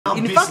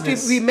In fact,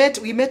 we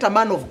met a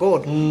man of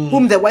God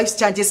whom the wife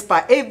charges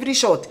per every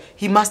shot.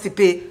 He must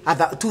pay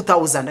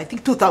 2,000. I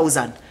think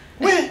 2,000.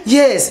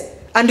 Yes.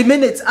 And the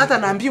minutes,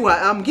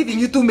 I'm giving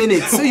you 2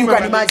 minutes, so you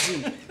can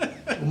imagine.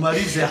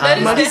 Umalize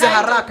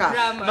haraka.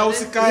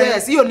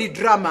 Yes, you need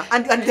drama.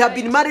 And they have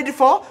been married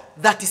for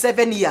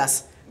 37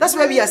 years. That's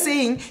why we are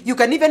saying you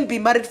can even be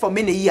married for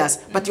many years,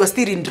 but you are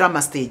still in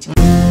drama stage.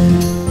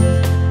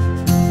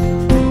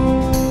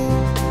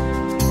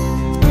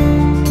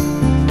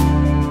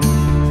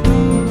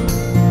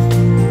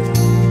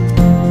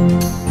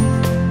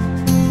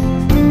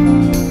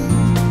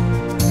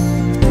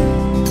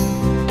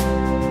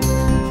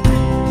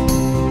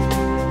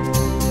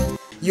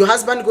 Your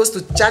husband goes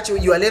to church,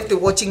 you are left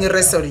watching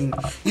wrestling.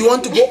 You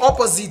want to go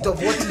opposite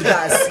of what he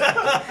does.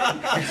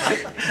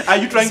 Are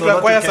you trying to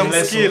acquire some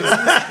skills?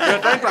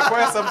 You're trying to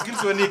acquire some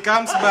skills when he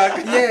comes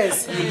back.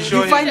 Yes.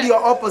 You find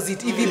your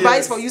opposite. If he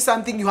buys for you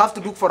something, you have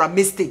to look for a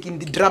mistake in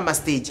the drama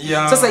stage.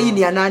 Sasa hii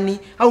ni anani,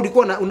 how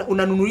ulikuwa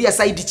unanunulia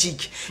side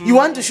chick. You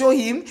want to show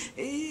him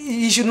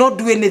he should not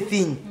do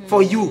anything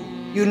for you.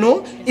 You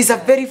know, it's a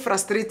very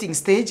frustrating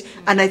stage,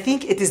 and I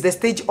think it is the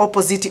stage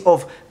opposite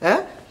of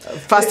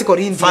 1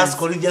 Corinthians. 1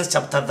 Corinthians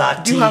chapter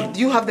 13. Do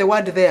you have the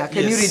word there?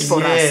 Can you read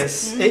for us?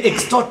 Yes.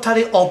 It's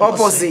totally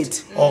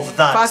opposite of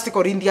that. 1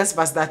 Corinthians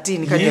verse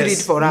 13. Can you read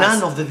for us?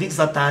 None of the things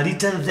that are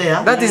written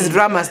there. That is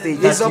drama stage.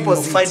 It's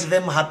opposite. You find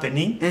them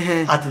happening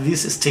at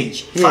this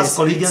stage. 1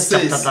 Corinthians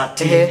chapter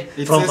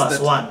 13 from verse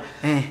 1.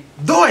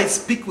 Though I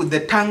speak with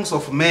the tongues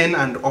of men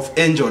and of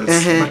angels,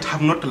 but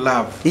have not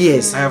love,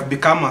 yes, I have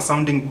become a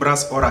sounding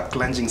brass or a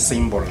clanging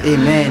cymbal.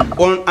 Amen.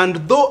 And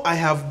though I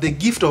have the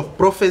gift of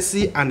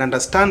prophecy and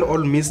understand all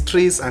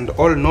mysteries and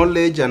all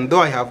knowledge, and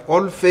though I have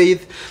all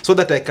faith so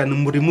that I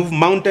can remove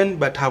mountain,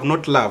 but have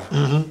not love,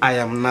 I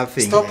am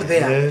nothing. Stop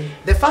there.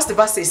 The first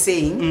verse is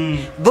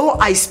saying, though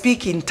I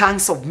speak in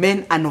tongues of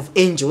men and of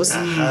angels,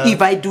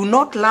 if I do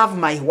not love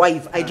my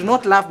wife, I do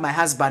not love my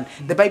husband,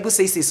 the Bible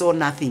says it's all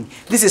nothing.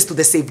 This is to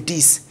the saved.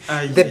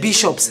 The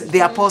bishops, the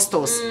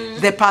apostles,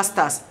 the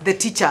pastors, the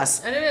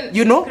teachers,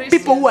 you know,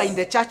 people who are in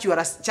the church. You are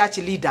a church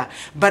leader,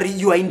 but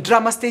you are in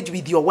drama stage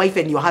with your wife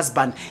and your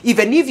husband.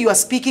 Even if you are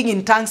speaking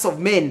in tongues of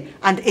men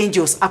and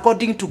angels,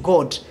 according to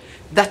God,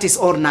 that is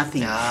all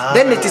nothing.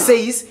 Then it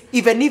says,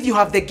 even if you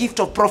have the gift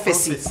of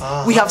prophecy,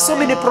 we have so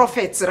many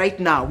prophets right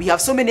now. We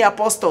have so many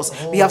apostles.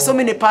 We have so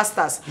many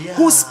pastors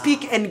who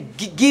speak and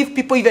give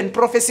people even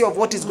prophecy of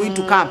what is going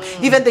to come.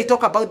 Even they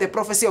talk about the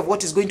prophecy of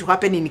what is going to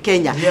happen in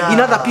Kenya, in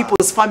other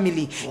people's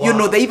family. You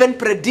know, they even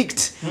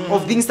predict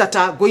of things that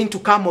are going to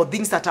come or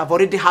things that have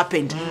already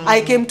happened.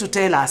 I came to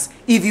tell us,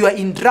 if you are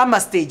in drama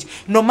stage,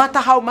 no matter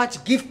how much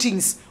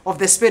giftings of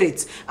the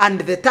spirits and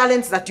the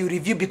talents that you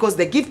review, because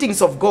the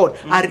giftings of God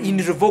are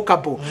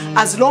irrevocable.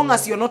 As long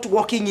as you're not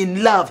walking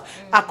in love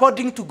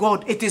according to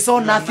God, it is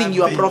all nothing,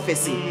 your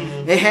prophecy.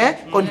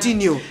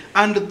 Continue.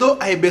 And though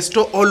I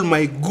bestow all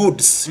my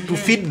goods to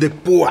feed the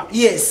poor,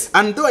 yes,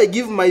 and though I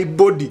give my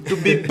body to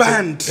be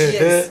burnt,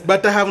 yes,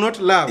 but I have not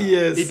love,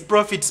 it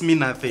profits me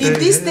nothing. In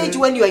this stage,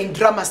 when you are in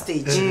drama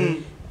stage,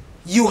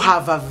 you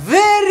have a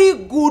very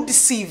good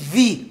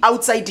CV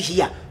outside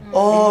here.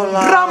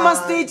 Drama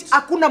stage,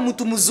 akuna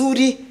mtu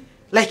mzuri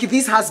like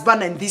this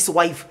husband and this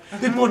wife.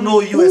 People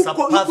know you as a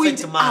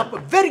perfect man, a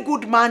very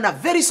good man, a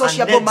very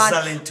sociable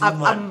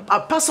man, a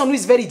person who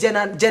is very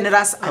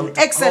generous, an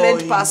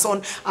excellent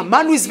person, a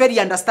man who is very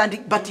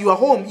understanding. But your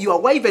home,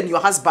 your wife and your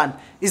husband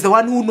is the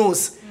one who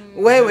knows.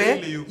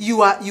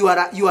 You are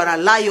a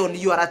lion,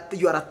 you are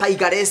a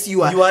tigress,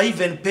 you are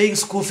even paying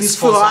school fees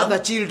for other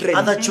children.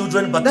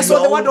 But that's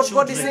what the word of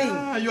God is saying.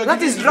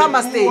 That is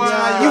drama stage.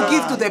 You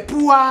give to the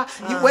poor.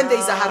 When there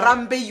is a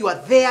harambe, you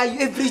are there.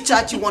 Every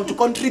church you want to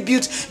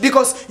contribute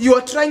because you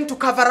are trying to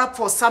cover up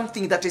for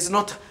something that is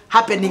not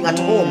happening at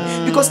home,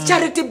 because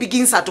charity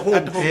begins at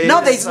home.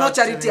 Now there is no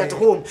charity at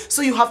home,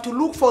 so you have to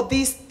look for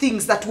these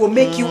things that will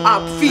make you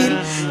up, feel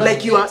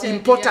like you are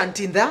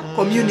important in the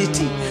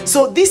community.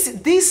 So this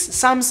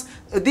 1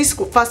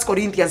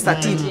 Corinthians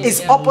 13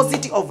 is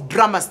opposite of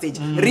drama stage.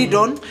 Read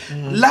on.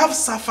 Love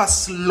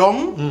suffers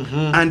long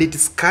and it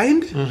is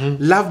kind.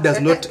 Love does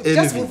not envy.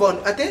 Just move on.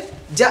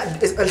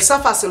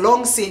 Suffers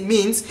long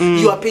means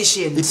you are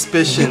patient. It's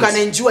patient. You can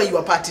endure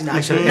your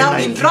partner. Now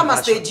in drama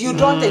stage, you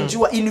don't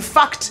endure. In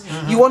fact,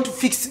 you want to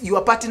fix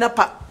your partner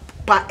per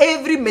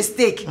every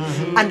mistake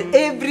and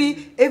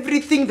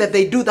everything that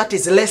they do that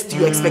is less to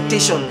your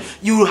expectation.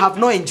 You have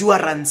no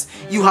endurance.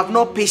 You have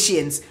no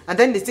patience. And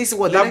then it says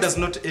what? Love does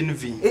not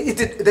envy.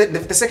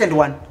 The second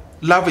one.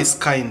 Love is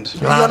kind.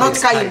 You are not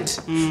kind.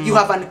 You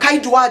have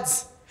unkind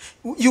words.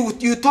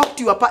 You talk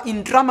to your partner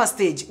in drama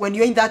stage. When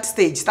you're in that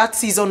stage, that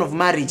season of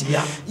marriage,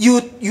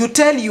 you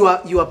tell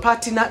your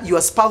partner,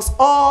 your spouse,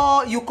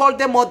 or you call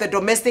them all the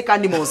domestic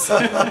animals,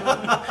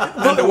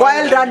 the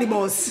wild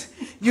animals.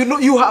 You know,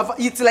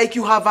 it's like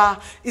you have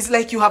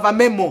a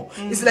memo.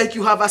 It's like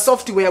you have a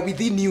software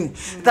within you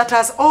that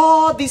has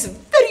all this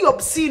very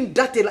obscene,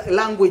 dirty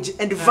language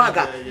and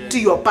vulgar to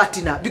your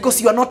partner,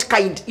 because you are not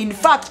kind. In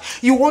fact,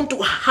 you want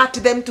to hurt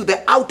them to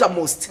the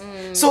outermost.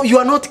 So you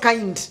are not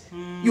kind.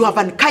 You have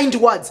unkind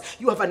words.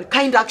 You have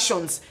unkind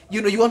actions.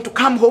 You know, you want to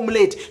come home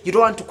late. You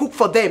don't want to cook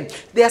for them.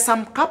 There are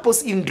some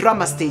couples in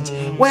drama stage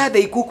where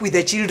they cook with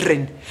the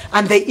children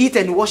and they eat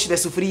and wash the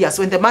sufriya.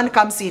 So when the man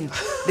comes in,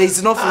 there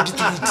is no food to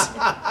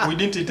eat. We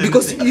didn't eat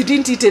because anything. you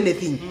didn't eat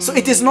anything. So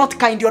it is not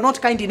kind. You are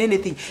not kind in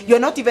anything. You are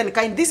not even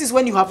kind. This is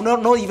when you have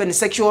not even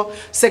sexual.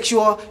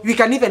 We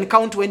can even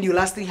count when you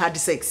lastly had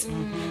sex.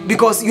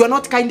 Because you are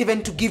not kind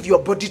even to give your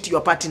body to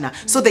your partner.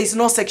 So there is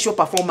no sexual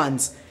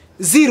performance.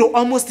 Zero,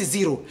 almost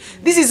zero.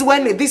 This is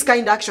when this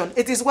kind of action,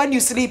 it is when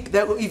you sleep,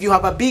 if you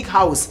have a big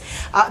house,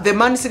 the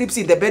man sleeps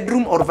in the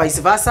bedroom or vice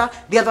versa,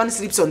 the other one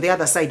sleeps on the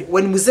other side.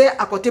 When mzee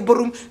ako table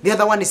room, the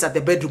other one is at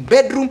the bedroom.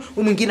 Bedroom,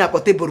 mwingine ako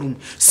table room.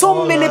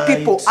 So many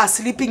people are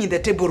sleeping in the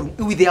table room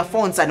with their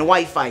phones and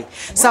Wi-Fi.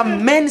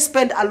 Some men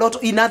spend a lot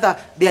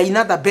they are in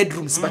other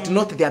bedrooms, but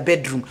not their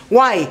bedroom.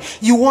 Why?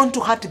 You want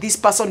to hurt this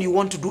person, you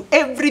want to do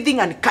everything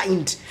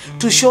unkind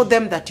to show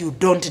them that you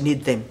don't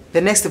need them. The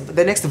next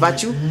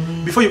virtue.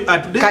 Before you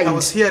add, today I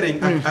was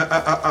hearing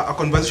a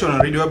conversation on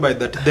radio about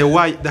that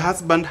the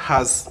husband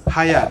has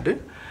hired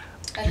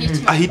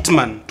a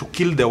hitman to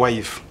kill the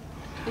wife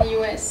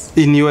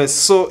in US.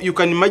 So you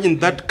can imagine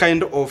that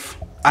kind of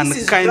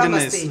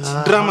unkindness,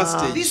 drama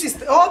stage. This is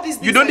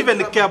you don't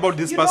even care about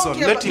this person.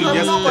 Let him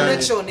just no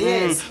connection.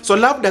 Yes. So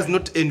love does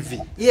not envy.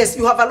 Yes,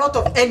 you have a lot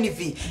of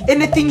envy.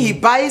 Anything he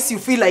buys, you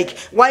feel like,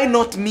 why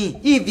not me?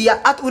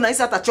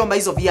 Unaisa hata chomba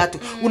hizo viatu.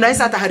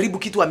 Unaisa hata haribu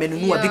kitu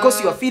amenunua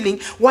because you are feeling,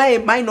 why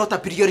am I not a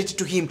priority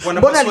to him?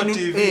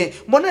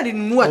 Mbona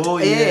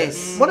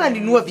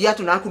ninunua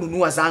viatu na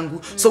hakununua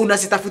zangu? So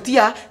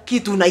unasitafutia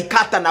kitu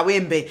unaikata na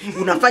wembe.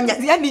 Unafanya,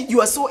 yani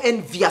you are so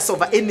envious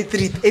over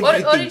everything. Or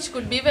it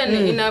could be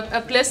even in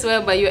a place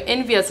whereby you're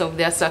envious of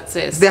their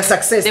success. Their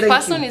success. The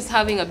person is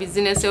having a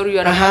business, or you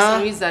are a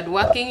person who is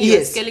working,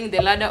 you're scaling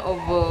the ladder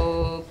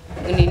of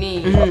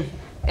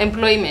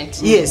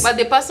employment. Yes. But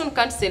the person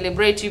can't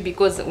celebrate you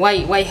because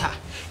why her?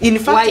 In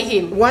fact, why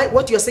him?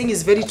 What you're saying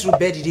is very true,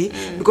 Betty,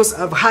 because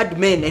I've had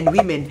men and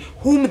women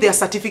whom their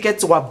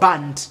certificates were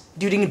banned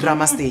during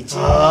drama stage.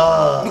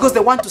 Because they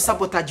want to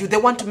sabotage you, they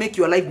want to make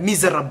your life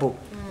miserable.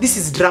 This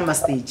is drama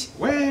stage.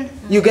 Well,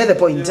 you get the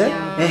point,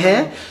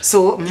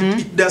 So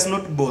it does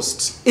not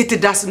boast.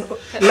 It does not.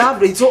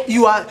 Love it. So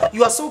you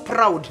are so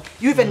proud.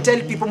 You even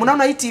tell people,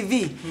 "Munaona hii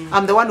TV,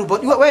 I'm the one who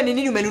bought." Wewe ni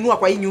nini umenunua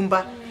kwa hii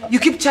nyumba? You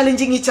keep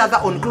challenging each other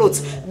on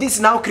clothes. This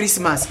is now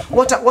Christmas.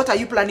 What are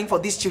you planning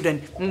for these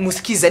children?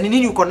 Musikiza, ni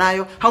nini uko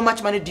nayo? How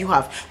much money do you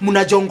have?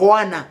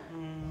 Munajongoana.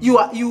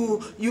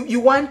 You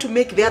want to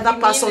make the other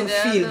person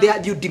feel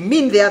you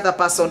demean the other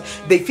person.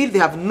 They feel they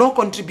have no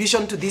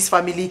contribution to this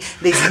family.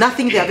 There's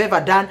nothing they have ever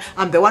done.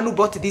 I'm the one who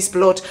bought this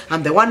plot.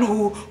 I'm the one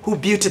who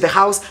built the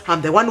house.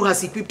 I'm the one who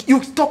has equipped.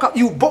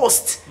 You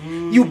boast.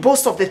 You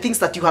boast of the things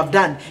that you have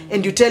done,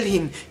 and you tell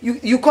him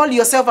you call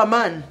yourself a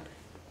man.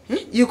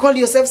 You call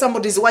yourself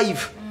somebody's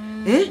wife.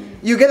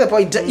 You get the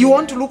point. You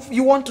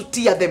want to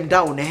tear them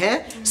down.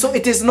 So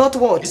it is not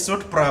what? It's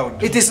not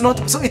proud. It is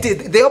not. So it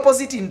is the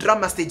opposite in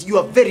drama stage. You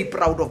are very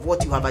proud of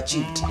what you have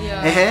achieved.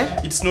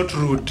 It's not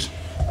rude.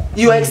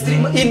 You are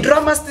extreme in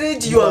drama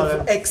stage. You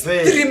are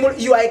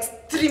extremely rude.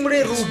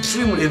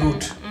 Extremely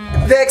rude.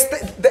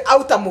 The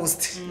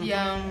outermost.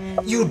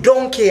 You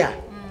don't care.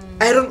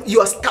 You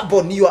are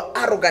stubborn. You are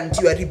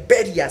arrogant. You are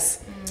rebellious.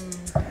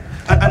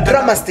 And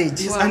drama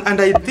stage.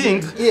 And I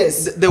think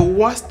the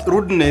worst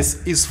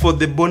rudeness is for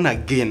the born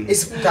again.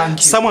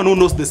 Someone who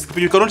knows the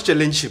scripture. You cannot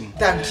challenge him.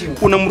 Thank you.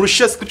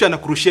 Unamrushia scripture na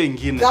kurushia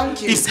ingine.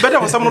 Thank you. It's better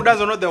for someone who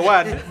doesn't know the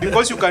word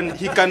because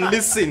he can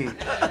listen.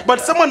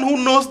 But someone who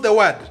knows the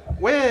word,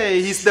 where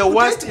he's the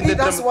worst in the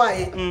drama. That's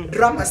why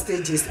drama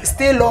stages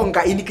stay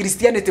longer in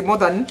Christianity more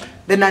than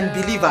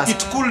unbelievers.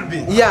 It could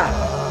be.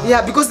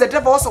 Yeah, because the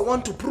devil also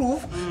want to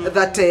prove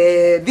that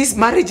this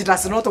marriage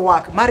does not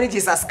work. Marriage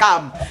is a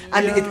scam,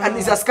 and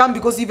it's a scam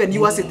because even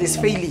yours it is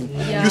failing.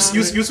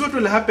 You see what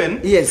will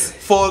happen? Yes.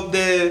 For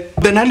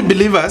the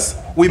non-believers,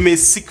 we may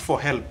seek for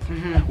help.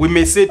 We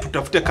may say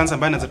tutafute kansa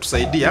ambaye anaweza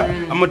tusaidia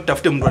ama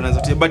tutafute mtu anaweza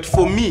tusaidia. But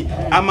for me,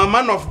 I'm a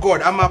man of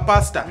God, I'm a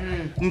pastor.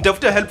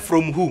 Nitafute help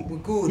from who?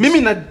 Good.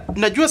 Mimi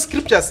najua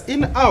scriptures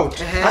in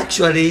out.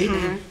 Actually,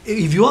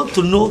 if you want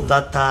to know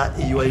that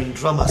you are in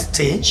drama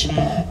stage,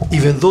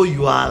 even though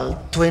you are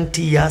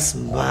 20 years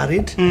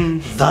married,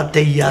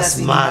 30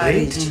 years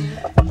married,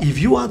 if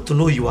you want to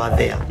know you are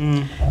there,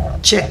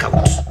 check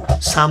out.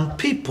 Some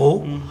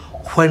people,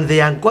 when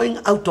they are going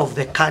out of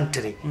the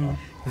country,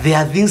 there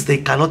are things they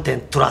cannot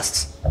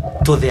entrust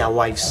to their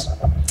wives.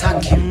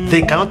 Thank you.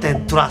 They cannot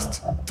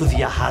entrust to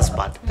their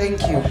husband.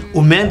 Thank you.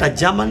 Umeenda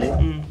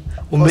Germany,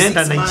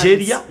 umeenda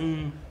Nigeria,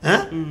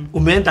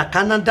 umeenda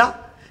Canada,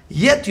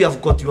 yet you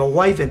have got your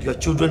wife and your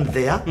children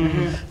there,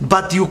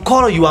 but you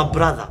call your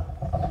brother,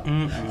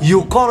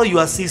 you call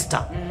your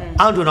sister,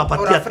 au ndio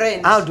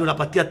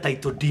unapatia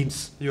title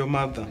deeds, your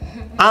mother,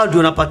 au ndio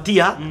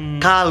unapatia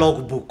car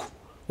logbook,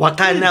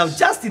 Wakae now,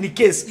 just in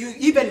case you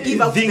even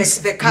give out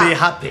things the car may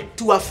happen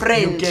to a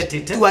friend, You get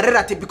it, to a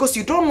relative, because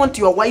you don't want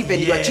your wife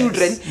and your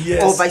children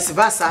or vice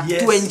versa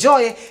to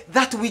enjoy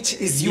that which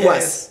is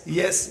yours.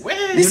 Yes.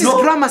 This is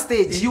drama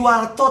stage. You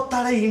are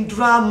totally in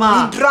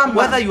drama. In drama.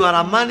 Whether you are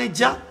a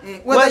manager,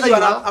 whether you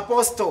are an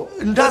apostle,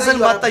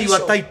 doesn't matter your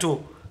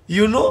title.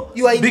 You know,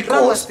 you are in drama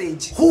because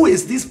stage. Who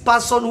is this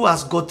person who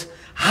has got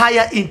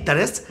higher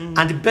interest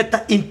and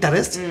better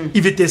interest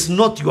if it is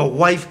not your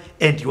wife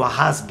and your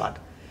husband?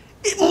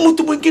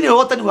 Mtu mwingine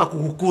wote ni wa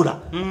kukukura.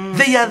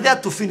 They are there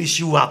to finish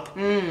you up.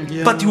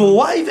 But your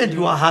wife and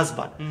your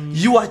husband,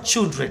 your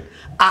children,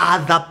 are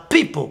the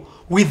people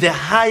with the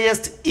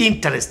highest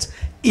interest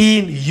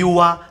in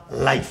your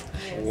life.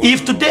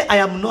 If today I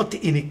am not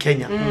in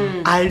Kenya,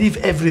 I leave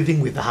everything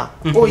with her.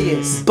 Oh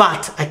yes.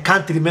 But I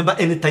can't remember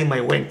any time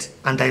I went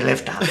and I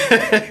left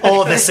her.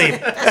 All the same.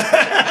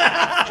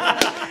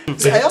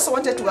 So I also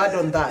wanted to add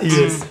on that.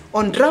 Yes.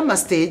 On drama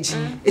stage,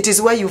 it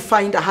is where you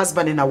find a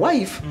husband and a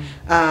wife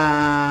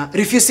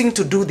refusing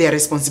to do their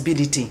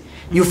responsibility.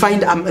 You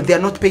find they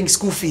are not paying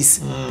school fees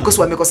because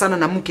wamekosana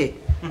na mke.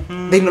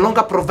 They no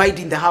longer provide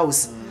in the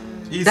house.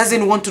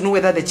 Doesn't want to know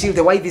whether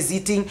the wife is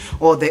eating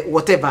or the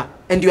whatever,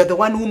 and you are the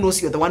one who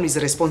knows, you are the one who is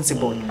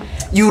responsible.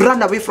 You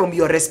run away from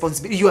your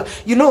responsibility.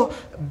 You know,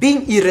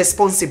 being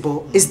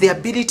irresponsible is the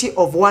ability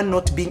of one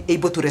not being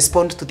able to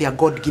respond to their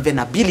God-given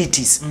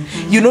abilities.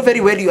 You know very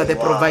well you are the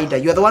provider.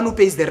 You are the one who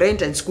pays the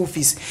rent and school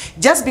fees.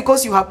 Just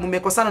because you have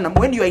mumekosana,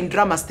 when you are in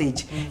drama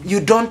stage, you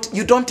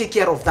don't take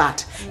care of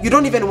that. You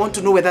don't even want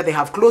to know whether they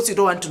have clothes. You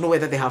don't want to know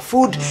whether they have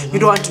food. You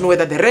don't want to know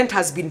whether the rent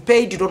has been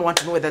paid. You don't want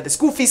to know whether the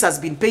school fees has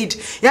been paid.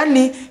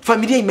 Yani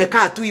familia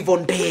imekaa tu hivyo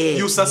ndee.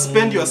 You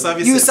suspend your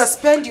services. You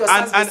suspend your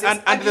services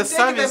and the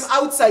service them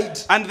outside.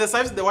 And the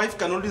service the wife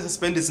can only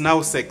suspend is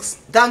now sex.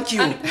 Thank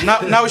you.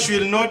 Now she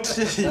will not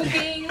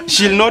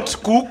she'll not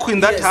cook in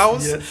that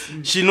house. Yes.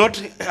 She'll not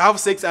have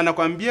sex, and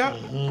akwambia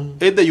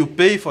either you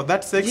pay for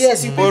that sex,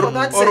 yes, you pay for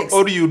that sex.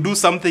 Or you do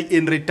something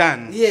in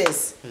return.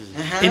 Yes.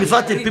 In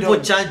fact, people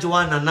charge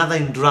one another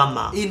in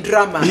drama. In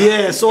drama.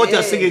 Yes, so what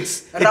you're saying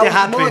is it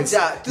happens.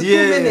 Moja to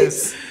 2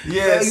 minutes.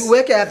 Yes. You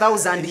work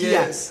 1,000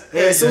 Yes.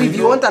 here. So if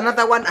you want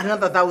another one,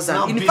 another 1,000.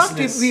 Now In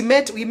business.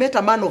 fact, we met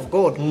a man of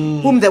God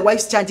whom the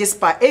wife charges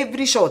per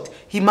every shot.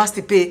 He must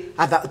pay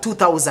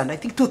 2,000. I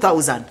think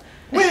 2,000.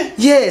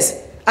 Yes.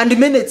 And the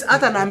minutes,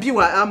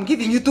 I'm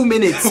giving you 2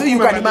 minutes, so you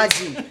can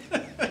imagine.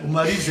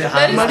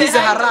 Umalize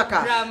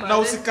haraka.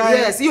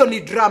 Yes, hiyo ni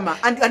drama.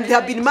 And they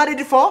have been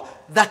married for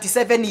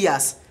 37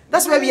 years.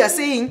 That's why we are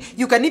saying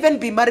you can even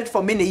be married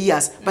for many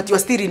years, but you are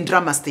still in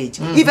drama stage.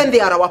 Even they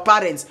are our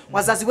parents,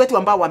 wazazi wetu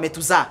ambao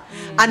wametuzaa.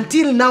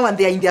 Until now, and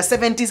they are in their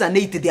 70s and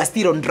 80s, they are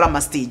still on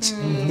drama stage.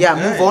 Yeah,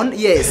 move on.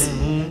 Yes.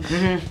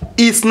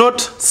 It's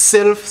not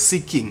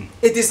self-seeking.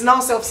 It is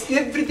now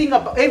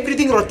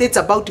everything rotates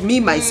about me,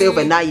 myself,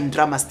 and I in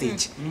drama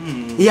stage.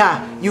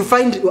 Yeah, you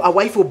find a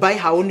wife who buy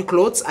her own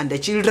clothes and the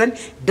children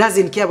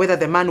doesn't care whether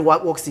the man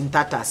walks in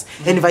tatters,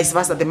 and vice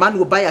versa. The man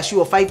will buy a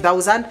shoe of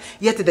 5,000,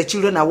 yet the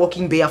children are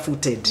walking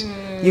barefooted.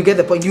 You get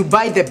the point. You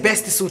buy the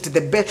best suit,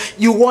 the best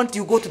you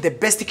go to the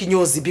best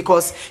kinyozi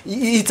because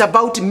it's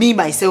about me,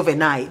 myself,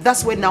 and I.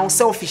 That's when now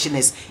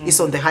selfishness is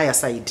on the higher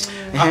side.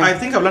 I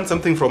think I've learned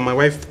something from my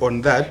wife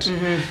on that.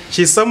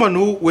 She's someone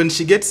who, when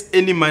she gets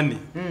any money,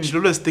 she'll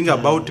always think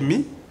about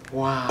me.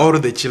 Wow. Or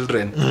the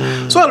children.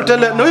 So I'll tell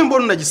her, no,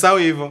 mbona unajisahau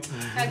hivyo.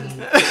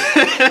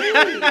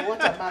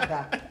 What a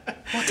mother.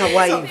 What a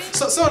wife.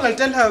 So I'll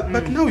tell her,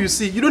 but now you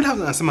see, you don't have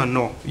to answer,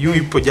 no. You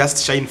people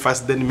just shine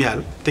first, then me,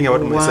 I'll think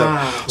about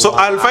myself. So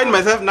I'll find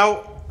myself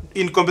now,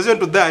 in comparison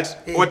to that,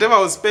 whatever I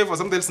was paying for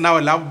something else, now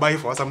I'll have buy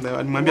for something.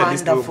 And maybe I need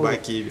to go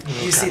back here.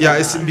 Yeah,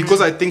 it's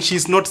because I think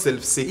she's not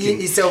self-seeking.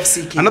 He's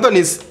self-seeking. Another one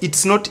is,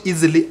 it's not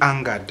easily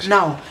angered.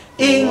 Now,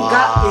 anger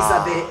is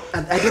at the,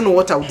 I don't know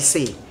what I would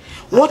say.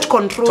 What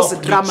controls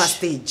the drama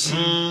stage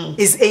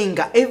is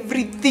anger.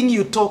 Everything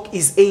you talk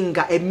is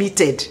anger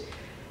emitted.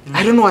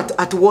 I don't know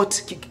at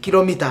what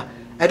kilometer.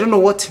 I don't know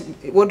what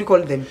do you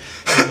call them?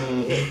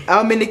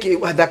 How many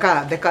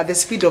the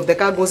speed of the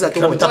car goes at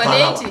what?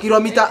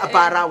 Kilometer per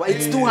hour.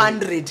 It's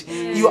 200.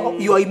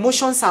 Your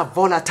emotions are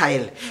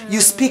volatile. You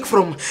speak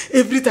from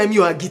every time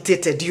you are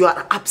agitated, you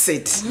are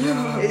upset.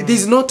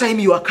 There's no time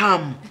you are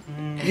calm.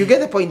 You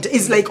get the point?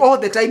 It's like all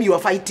the time you are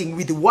fighting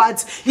with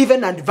words.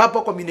 Even and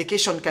verbal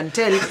communication can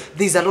tell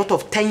there's a lot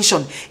of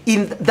tension.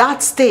 In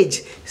that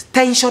stage,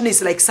 tension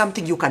is like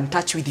something you can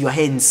touch with your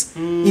hands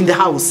in the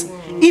house.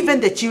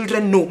 Even the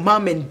children know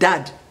mom and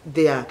dad,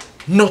 they are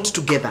not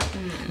together.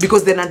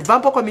 Because the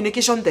nonverbal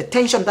communication, the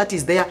tension that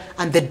is there,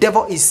 and the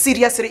devil is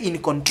seriously in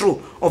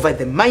control over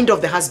the mind of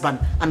the husband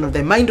and of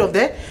the mind of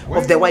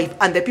the wife.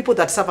 And the people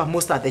that suffer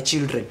most are the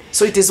children.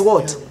 So it is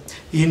what?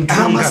 In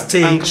drama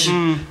stage,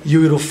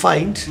 you will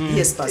find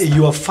yes, Pastor,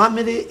 your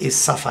family is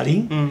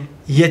suffering,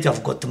 yet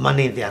you've got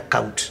money in their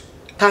account.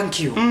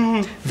 Thank you.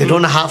 They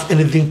don't have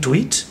anything to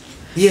eat.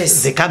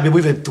 Yes. They can't be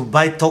able to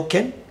buy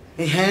token.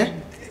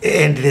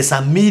 And there's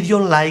 $1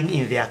 million lying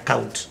in their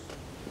account.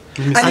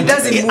 And it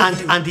doesn't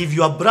move you. And if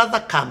your brother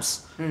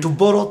comes to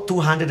borrow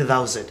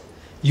 200,000,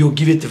 you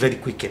give it very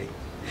quickly.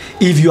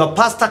 If your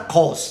pastor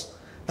calls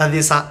that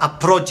there's a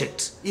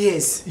project,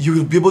 yes, you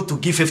will be able to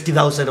give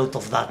 50,000 out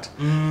of that.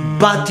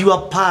 But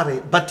your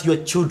parent, but your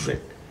children,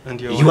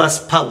 And your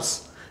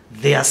spouse,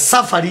 they are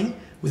suffering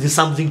with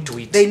something to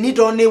eat. they need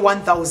only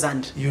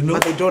 1,000, You know?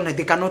 but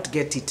they cannot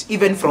get it,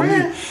 even from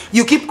you.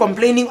 You keep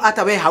complaining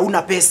hata we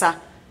hauna pesa.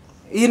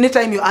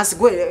 Anytime you ask,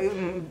 go,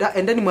 and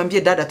then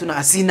mwambie dada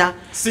tuna sina,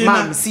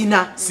 mom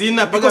sina,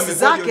 because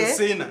zake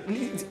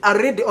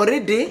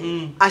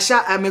already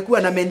asha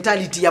amekuwa na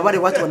mentality ya wale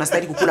watu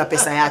wanastahili kukula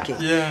pesa yake.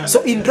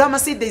 So in drama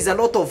say there is a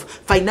lot of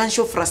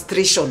financial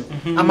frustration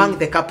among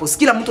the couples.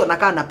 Kila mtu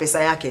anakaa na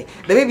pesa yake.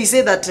 The way we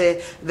say that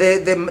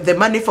the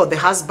money for the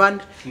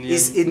husband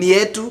is ni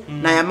yetu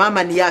na ya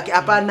mama ni yake.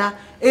 Hapana,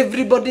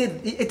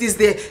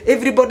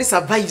 everybody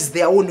survives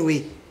their own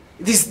way.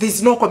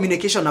 There's no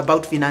communication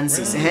about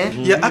finances.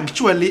 Yeah,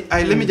 actually,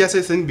 let me just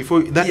say something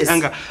before that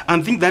anger.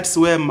 I think that's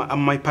where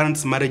my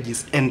parents'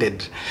 marriages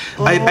ended.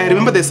 I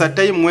remember there's a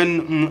time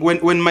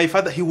when my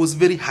father, he was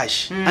very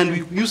harsh, and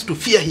we used to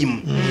fear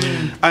him,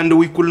 and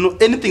we could know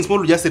anything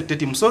small, we just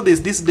irritate him. So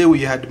there's this day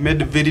we had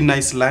made very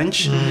nice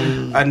lunch,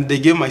 and they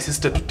gave my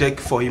sister to take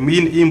for him.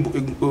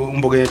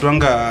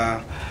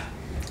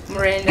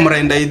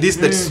 Mrenda, this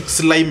that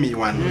slimy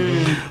one.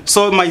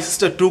 So my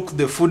sister took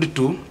the food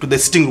to the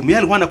sitting room. Yeye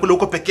alikuwa anakula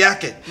huko peke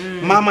yake.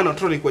 Mama na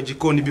watoto walikuwa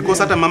jikoni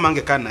because hata mama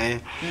angekaa naye.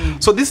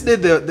 So this day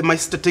my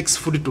sister takes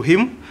food to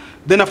him.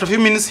 Then after a few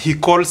minutes he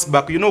calls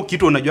back. You know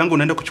kitu unajuanga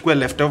unaenda kuchukua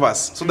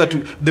leftovers so that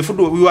the food,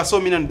 we were so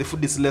many and the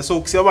food is less. So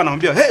ukisiwa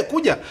anamwambia hey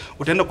kuja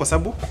utaenda kwa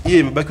sababu hiyo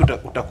imebaki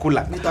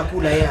utakula.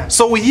 Yeah.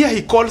 So we hear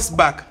he calls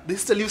back. The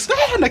sister leaves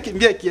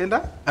anakimbia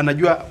akienda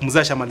anajua mzee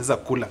ashamaliza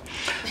kula.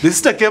 The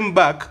sister came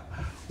back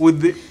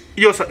with the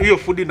your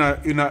food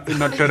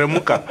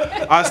inateremuka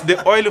as the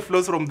oil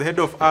flows from the head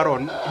of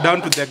Aaron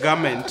down to the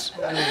garment.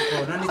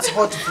 And it's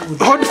hot food.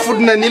 Hot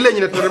food na nile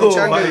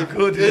inateremchanga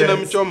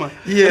inamchoma.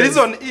 The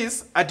reason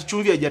is ati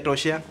chumvi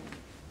haijatoshea.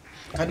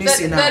 Can you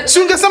see now?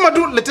 So ungesema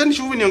tu leteni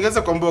chumvi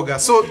niongeze kwa mboga.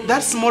 So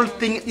that small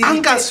thing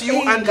angers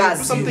you and you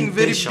do something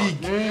very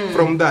big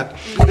from that.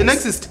 The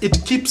next is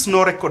it keeps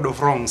no record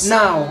of wrongs.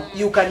 Now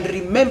you can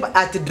remember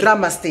at the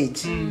drama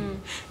stage.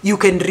 You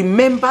can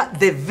remember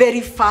the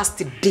very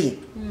first day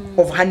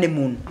of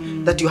honeymoon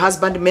that your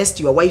husband messed,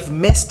 your wife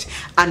messed,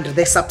 and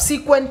the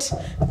subsequent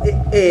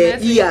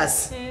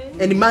years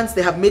and months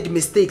they have made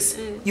mistakes.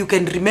 You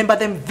can remember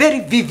them very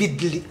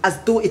vividly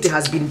as though it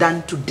has been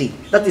done today.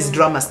 That is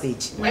drama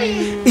stage.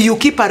 You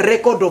keep a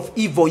record of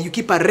evil. You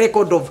keep a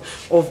record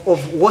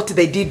of what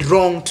they did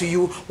wrong to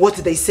you, what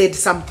they said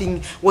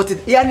something,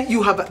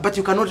 you have, but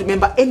you cannot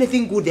remember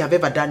anything good they have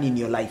ever done in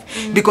your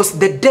life because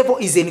the devil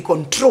is in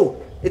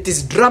control. It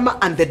is drama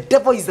and the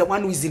devil is the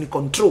one who is in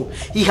control.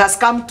 He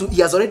has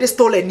already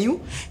stolen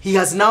you. He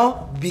has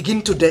now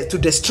begun to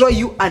destroy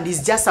you and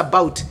is just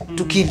about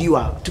to kill you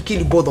out, to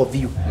kill both of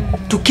you,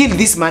 to kill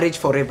this marriage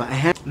forever.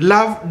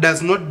 Love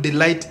does not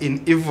delight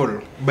in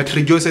evil, but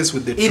rejoices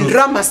with the truth. In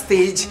drama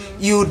stage,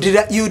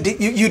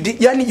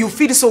 you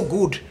feel so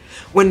good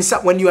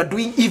when you are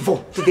doing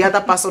evil to the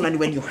other person and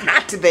when you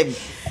hurt them,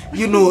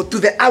 you know, to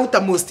the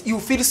outermost, you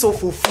feel so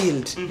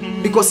fulfilled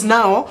because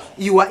now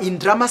you are in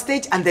drama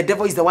stage and the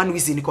devil is the one who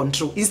is in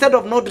control. Instead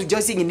of not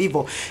rejoicing in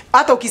evil,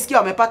 hata ukisikia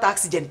wamepata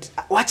accident,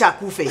 wacha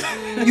akufe.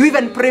 You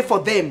even pray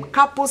for them.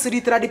 Couples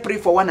literally pray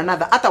for one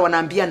another. Hata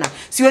wanaambiana,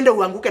 siwende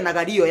uanguke na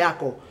gari hiyo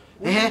yako.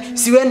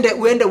 Siwende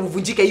uende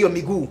uvunjike hiyo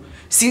miguu.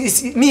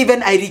 Me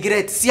even I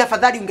regret. Si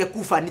afadhali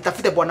ungekufa,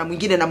 nitafute bwana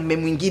mwingine na mume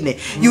mwingine.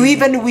 You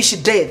even wish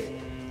death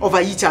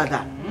over each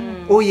other.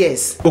 Oh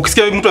yes.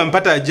 Ukisikia mtu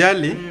amepata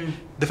ajali,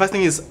 the first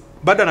thing is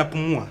bado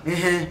anapumua.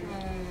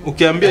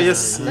 Ukiambia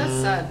yes.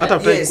 Hata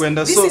utaki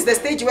kwenda. This is the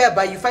stage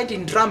whereby you find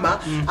in drama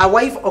a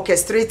wife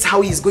orchestrates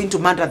how he is going to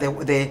murder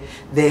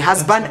the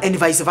husband and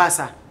vice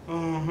versa.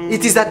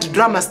 It is that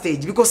drama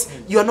stage because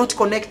you are not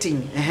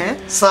connecting.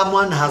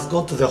 Someone has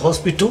gone to the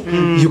hospital.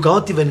 You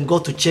cannot even go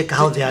to check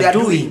how they are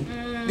doing.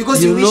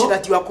 Because you wish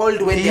that you are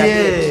called when they are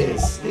dead.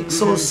 Yes, it's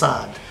so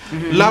sad.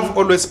 Love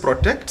always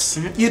protects.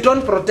 You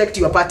don't protect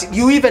your party.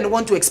 You even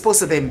want to expose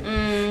them.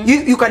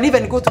 You can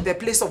even go to the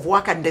place of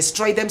work and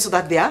destroy them so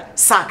that they are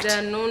sacked. They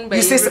are known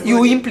by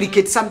You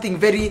implicate something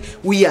very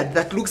weird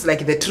that looks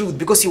like the truth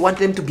because you want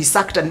them to be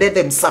sacked and let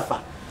them suffer.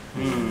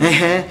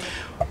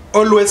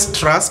 Always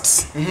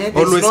trusts.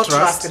 Always no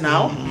trust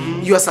now.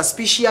 You are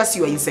suspicious,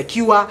 you are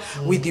insecure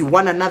with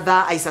one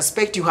another. I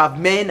suspect you have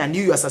men and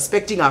you are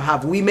suspecting I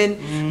have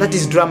women. That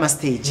is drama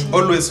stage.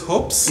 Always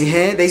hopes.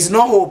 There is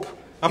no hope.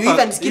 You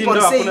even keep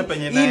on saying,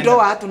 hii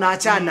ndoa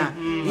tunaachana,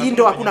 hii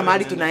ndoa hakuna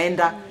mahali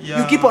tunaenda.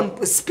 You keep on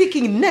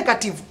speaking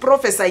negative,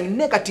 prophesying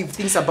negative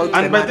things about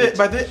the marriage.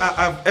 But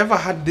I've ever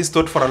had this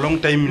thought for a long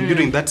time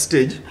during that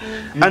stage,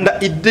 and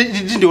it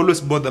didn't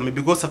always bother me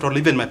because after all,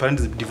 even my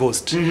parents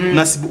divorced.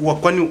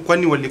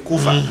 Kwani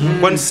walikufa,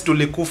 kwani sisi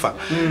tulikufa.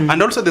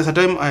 And also there's a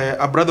time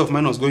a brother of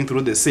mine was going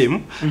through the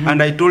same,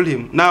 and I told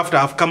him, now after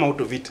I've come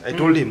out of it, I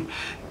told him,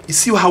 you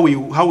see how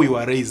we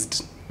were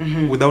raised.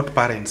 Without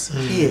parents.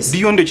 Yes. Do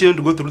you want your children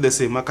to go through the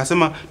same?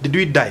 Akasema, did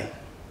we die?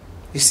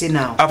 You see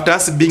now. After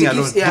us being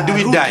alone, did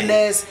we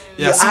die?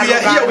 Yeah, so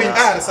here we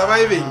are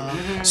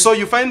surviving. So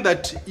you find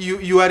that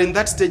you are in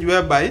that stage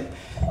whereby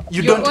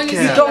you don't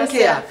care. You don't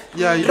care.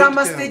 Yeah,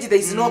 drama stage, there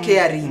is no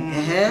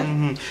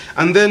caring.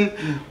 And then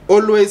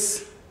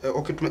always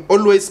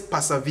always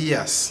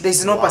perseveres. There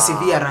is no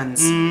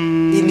perseverance.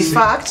 In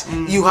fact,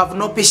 you have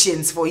no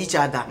patience for each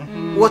other.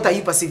 What are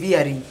you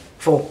persevering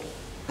for?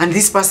 And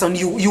this person,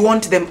 you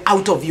want them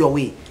out of your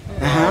way.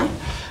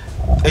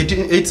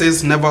 8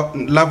 says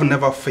love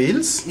never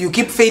fails. You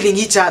keep failing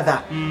each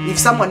other. If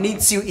someone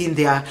needs you in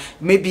their,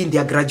 maybe in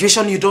their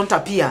graduation, you don't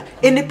appear.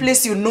 Any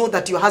place you know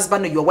that your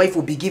husband or your wife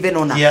will be given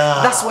honor,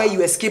 that's where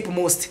you escape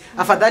most.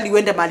 Afadhali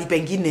uende mahali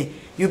pengine,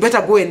 you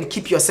better go and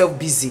keep yourself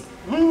busy.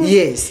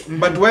 Yes.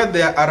 But where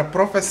there are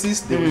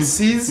prophecies, they will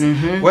cease.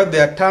 Where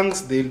there are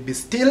tongues, they will be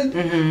stilled.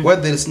 Where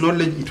there is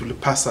knowledge, it will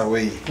pass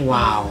away.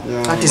 Wow.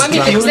 That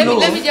is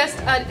let me just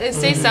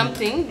say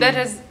something that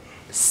has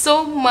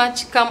so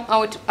much come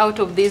out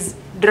of this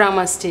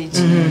drama stage.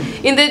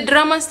 In the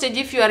drama stage,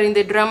 if you are in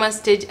the drama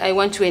stage, I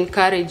want to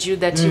encourage you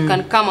that you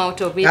can come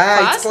out of it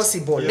fast. It's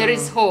possible. There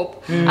is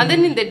hope. And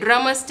then in the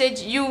drama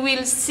stage, you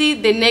will see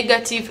the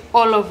negative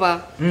all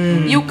over.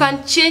 You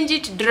can change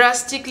it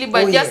drastically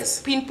by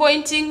just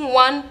pinpointing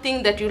one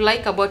thing that you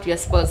like about your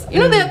spouse. You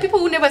know, there are people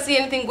who never see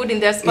anything good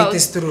in their spouse. It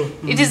is true.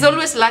 It is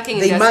always lacking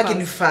in their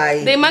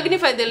spouse. They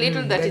magnify the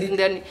little that is in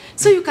their.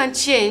 So you can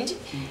change.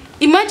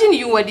 Imagine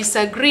you were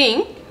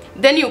disagreeing,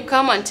 then you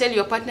come and tell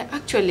your partner,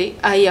 actually,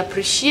 I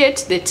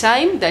appreciate the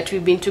time that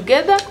we've been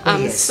together.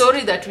 I'm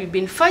sorry that we've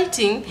been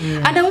fighting.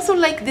 And I also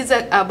like this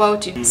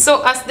about it.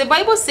 So as the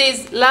Bible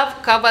says,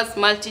 love covers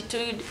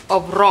multitude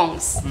of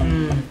wrongs.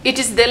 It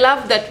is the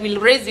love that will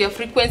raise your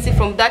frequency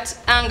from that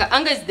anger.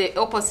 Anger is the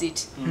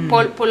opposite,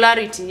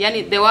 polarity.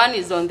 Yani the one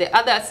is on the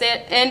other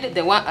end,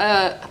 the one,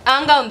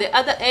 anger on the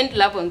other end,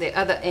 love on the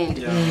other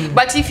end.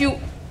 But if you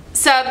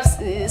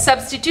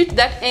substitute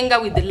that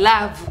anger with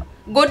love,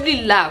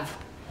 godly love,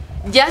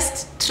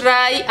 just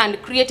try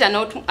and create an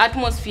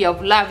atmosphere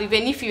of love,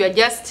 even if you are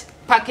just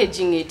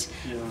packaging it.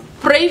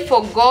 Pray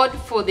for God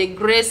for the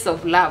grace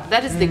of love.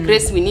 That is the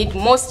grace we need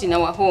most in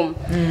our home.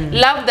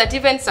 Love that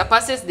even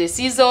surpasses the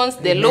seasons,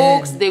 the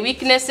looks, the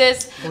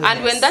weaknesses.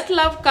 And when that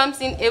love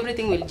comes in,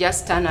 everything will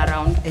just turn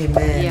around.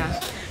 Amen.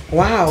 Yeah.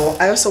 Wow,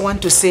 I also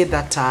want to say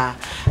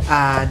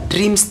that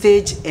dream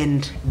stage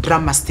and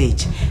drama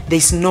stage, there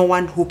is no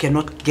one who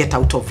cannot get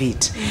out of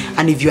it.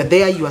 And if you are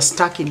there, you are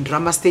stuck in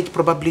drama stage,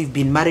 probably you've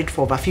been married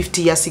for over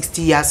 50 years,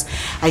 60 years,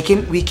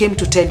 we came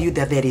to tell you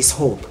that there is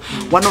hope.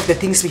 One of the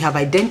things we have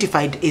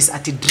identified is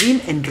at a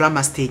dream and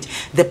drama stage,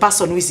 the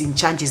person who is in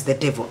charge is the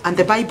devil. And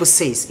the Bible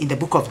says in the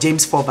book of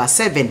James 4 verse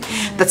 7,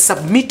 that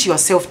submit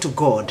yourself to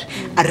God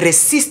and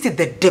resist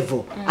the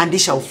devil and he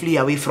shall flee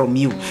away from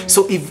you.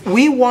 So if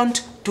we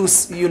want to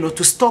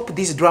stop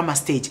this drama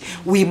stage,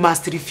 we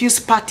must refuse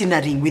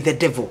partnering with the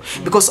devil,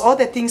 because all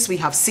the things we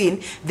have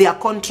seen, they are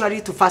contrary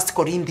to 1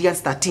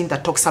 Corinthians 13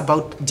 that talks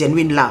about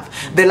genuine love,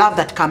 the love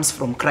that comes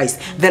from Christ,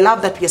 the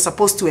love that we are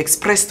supposed to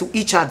express to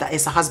each other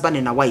as a husband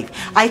and a wife.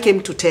 I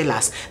came to tell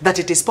us that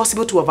it is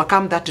possible to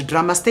overcome that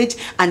drama stage,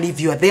 and if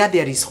you are there,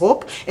 there is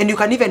hope, and you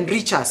can even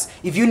reach us.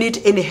 If you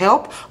need any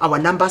help, our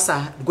numbers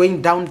are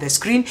going down the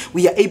screen.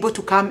 We are able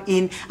to come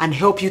in and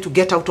help you to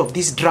get out of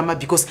this drama,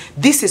 because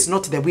this is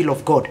not the will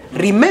of God.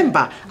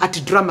 Remember, at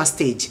drama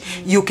stage,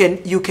 you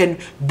can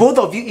both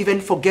of you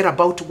even forget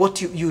about what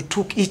you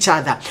took each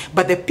other,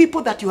 but the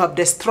people that you have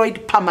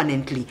destroyed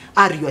permanently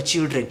are your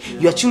children.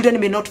 Your children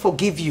may not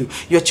forgive you.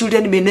 Your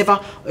children may never,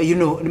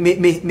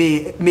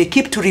 may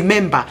keep to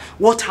remember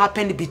what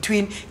happened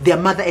between their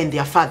mother and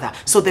their father.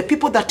 So the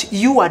people that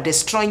you are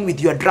destroying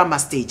with your drama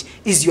stage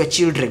is your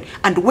children.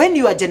 And when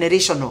you are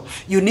generational,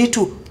 you need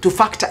to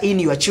factor in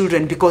your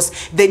children, because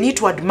they need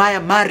to admire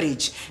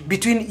marriage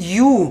between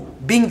you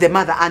being the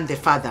mother and the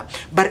father.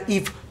 But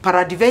if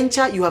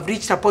peradventure you have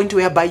reached a point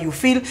whereby you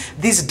feel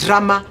this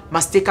drama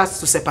must take us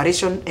to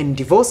separation and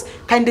divorce,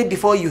 kindly,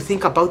 before you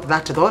think about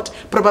that thought,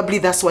 probably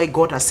that's why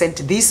God has sent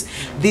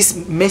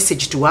this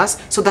message to us,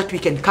 so that we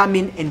can come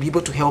in and be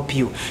able to help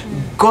you.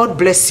 God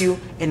bless you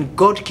and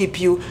God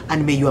keep you,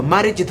 and may your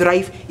marriage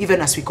thrive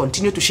even as we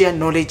continue to share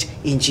knowledge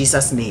in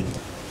Jesus' name.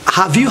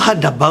 Have you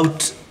heard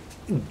about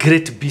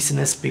great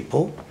business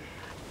people,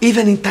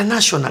 even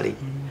internationally?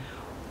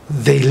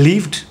 They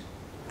lived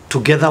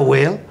together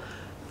well,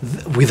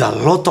 with a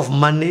lot of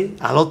money,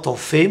 a lot of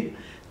fame.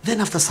 Then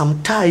after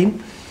some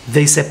time,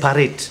 they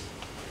separate.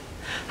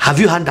 Have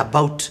you heard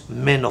about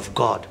men of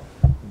God,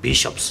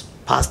 bishops,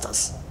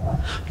 pastors,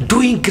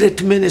 doing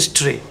great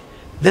ministry?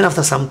 Then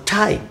after some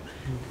time,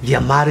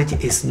 their marriage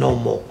is no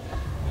more.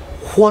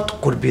 What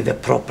could be the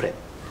problem?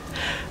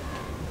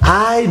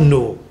 I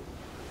know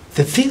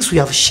the things we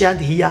have shared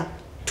here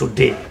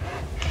today,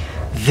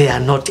 they are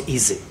not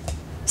easy.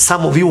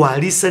 Some of you are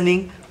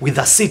listening with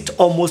a seat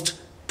almost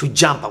to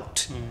jump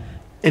out.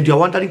 And you are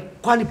wondering,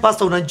 kwani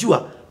pastor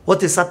unajua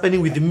what is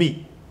happening with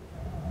me?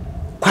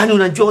 Kwani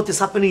unajua what is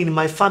happening in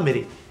my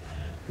family?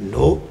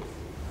 No.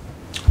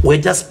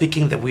 We're just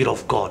speaking the will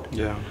of God.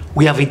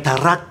 We have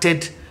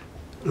interacted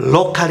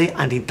locally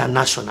and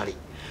internationally.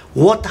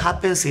 What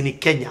happens in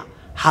Kenya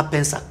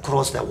happens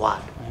across the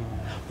world.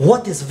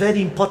 What is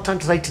very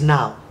important right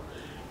now,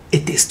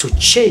 it is to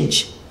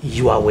change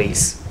your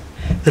ways.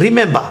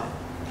 Remember,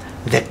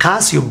 the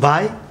cars you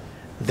buy,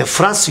 the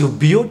flats you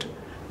build,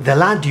 the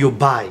land you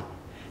buy,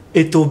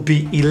 it will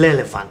be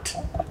irrelevant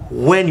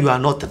when you are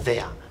not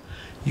there.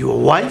 Your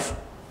wife,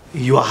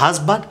 your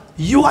husband,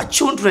 your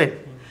children,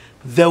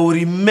 they will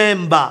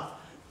remember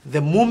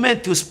the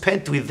moment you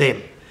spent with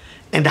them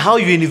and how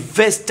you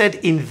invested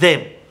in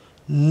them,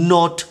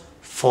 not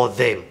for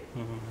them.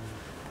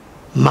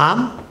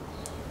 Mom,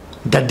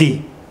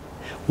 Daddy,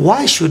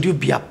 why should you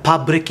be a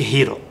public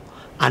hero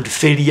and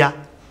failure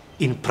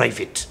in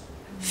private?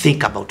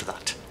 Think about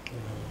that.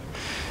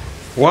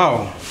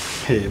 Wow,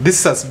 hey,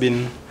 this has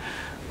been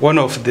one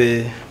of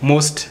the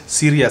most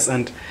serious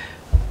and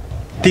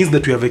things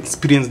that we have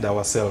experienced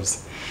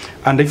ourselves.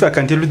 And if I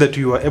can tell you that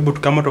you are able to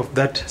come out of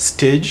that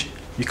stage,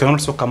 you can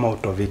also come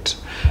out of it.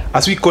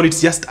 As we call it,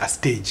 just a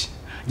stage.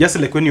 Just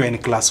like when you are in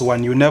class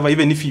 1, you never,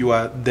 even if you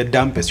are the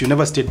dumbest, you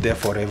never stayed there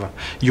forever.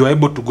 You are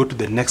able to go to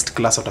the next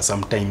class after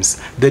some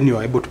times. Then you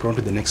are able to promote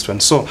to the next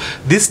one. So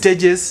these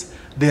stages,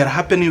 they are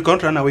happening. You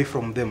can't run away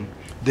from them.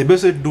 The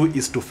best way to do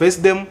is to face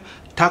them,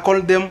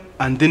 tackle them,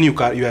 and then you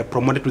are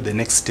promoted to the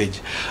next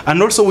stage.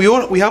 And also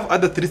we have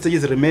other 3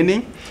 stages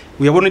remaining.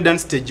 We have only done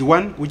stage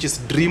 1, which is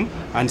dream,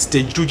 and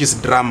stage 2, which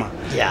is drama.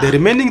 Yeah. The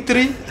remaining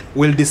 3,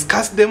 we'll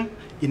discuss them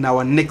in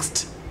our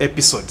next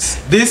episodes.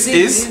 This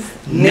is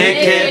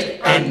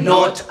Naked and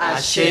Not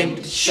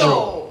Ashamed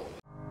Show.